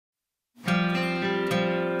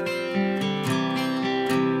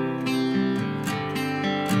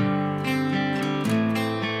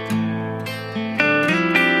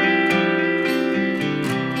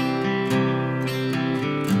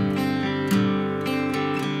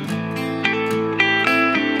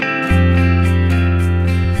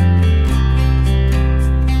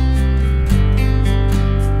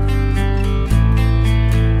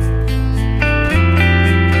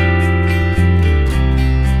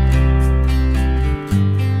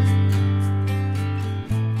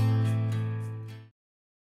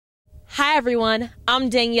everyone, I'm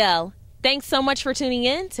Danielle. Thanks so much for tuning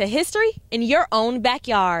in to History in Your Own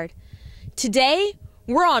Backyard. Today,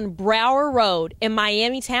 we're on Brower Road in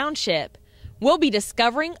Miami Township. We'll be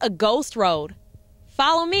discovering a ghost road.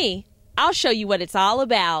 Follow me. I'll show you what it's all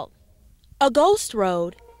about. A ghost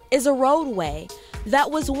road is a roadway that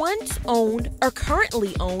was once owned or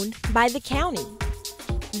currently owned by the county.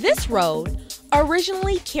 This road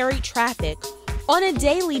originally carried traffic on a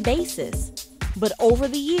daily basis, but over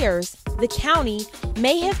the years, the county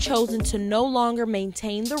may have chosen to no longer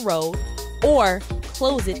maintain the road or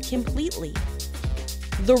close it completely.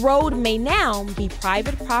 The road may now be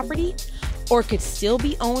private property or could still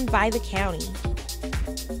be owned by the county.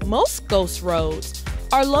 Most ghost roads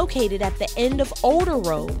are located at the end of older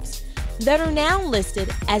roads that are now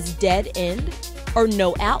listed as dead end or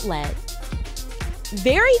no outlet.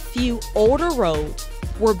 Very few older roads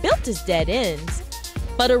were built as dead ends,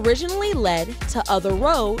 but originally led to other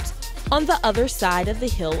roads on the other side of the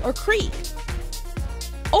hill or creek.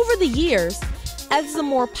 Over the years, as the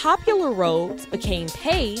more popular roads became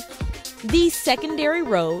paved, these secondary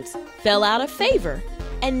roads fell out of favor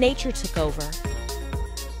and nature took over.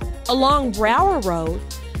 Along Brower Road,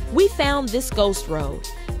 we found this ghost road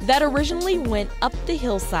that originally went up the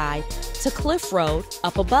hillside to Cliff Road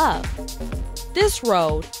up above. This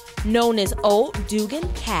road, known as Old Dugan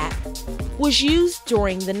Gap, was used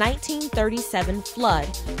during the 1937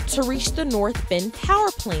 flood to reach the North Bend power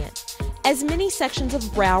plant, as many sections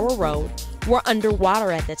of Brower Road were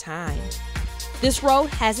underwater at the time. This road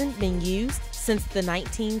hasn't been used since the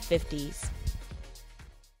 1950s.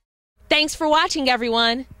 Thanks for watching,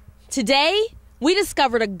 everyone. Today, we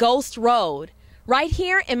discovered a ghost road right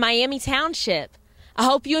here in Miami Township. I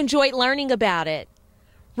hope you enjoyed learning about it.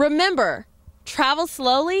 Remember, travel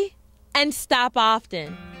slowly and stop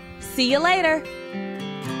often. See you later.